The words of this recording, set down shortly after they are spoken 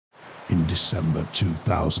In December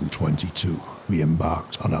 2022, we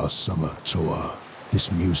embarked on our summer tour.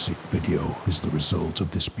 This music video is the result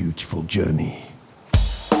of this beautiful journey.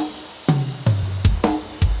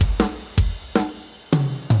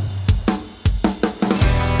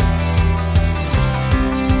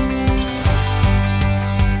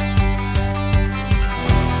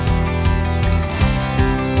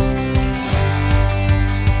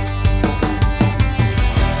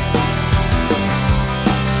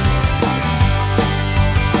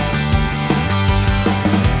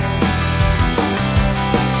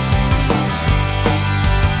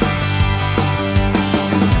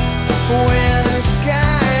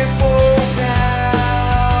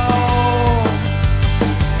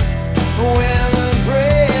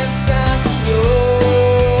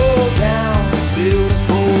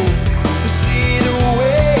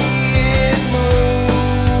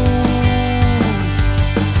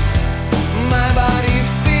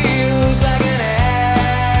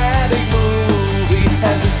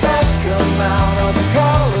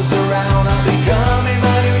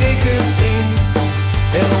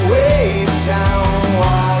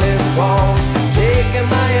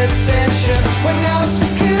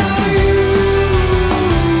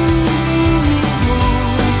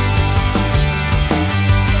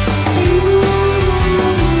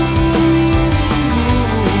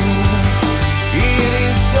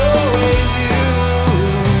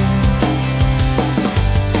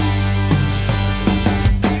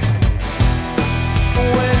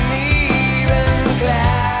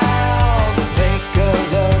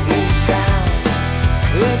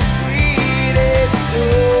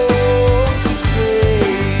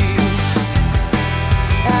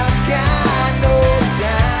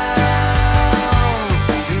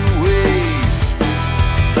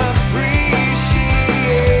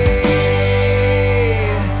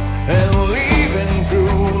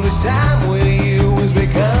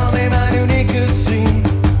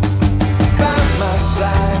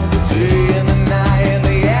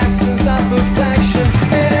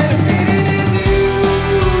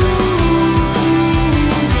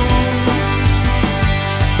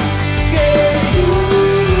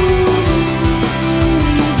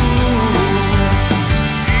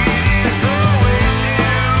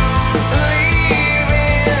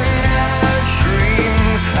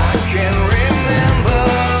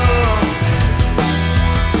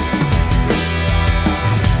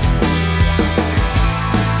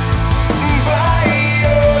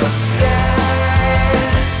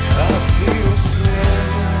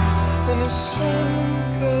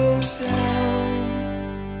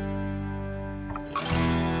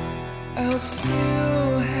 I'll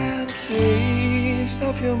still have a taste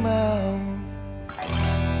of your mouth.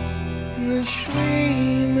 The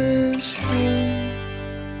dream is true.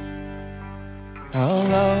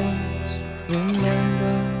 I'll always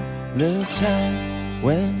remember the time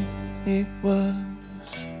when it was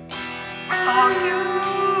all you.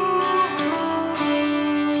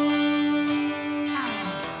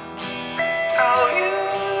 All you.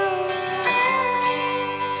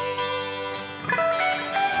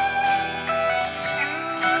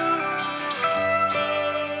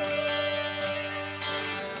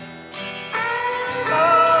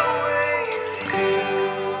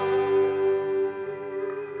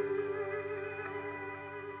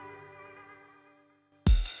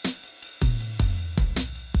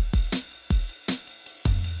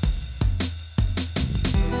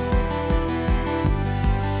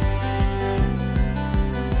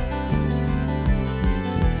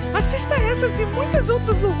 Assista essas e muitas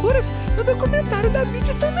outras loucuras no documentário da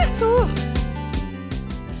mídia Samp Tour.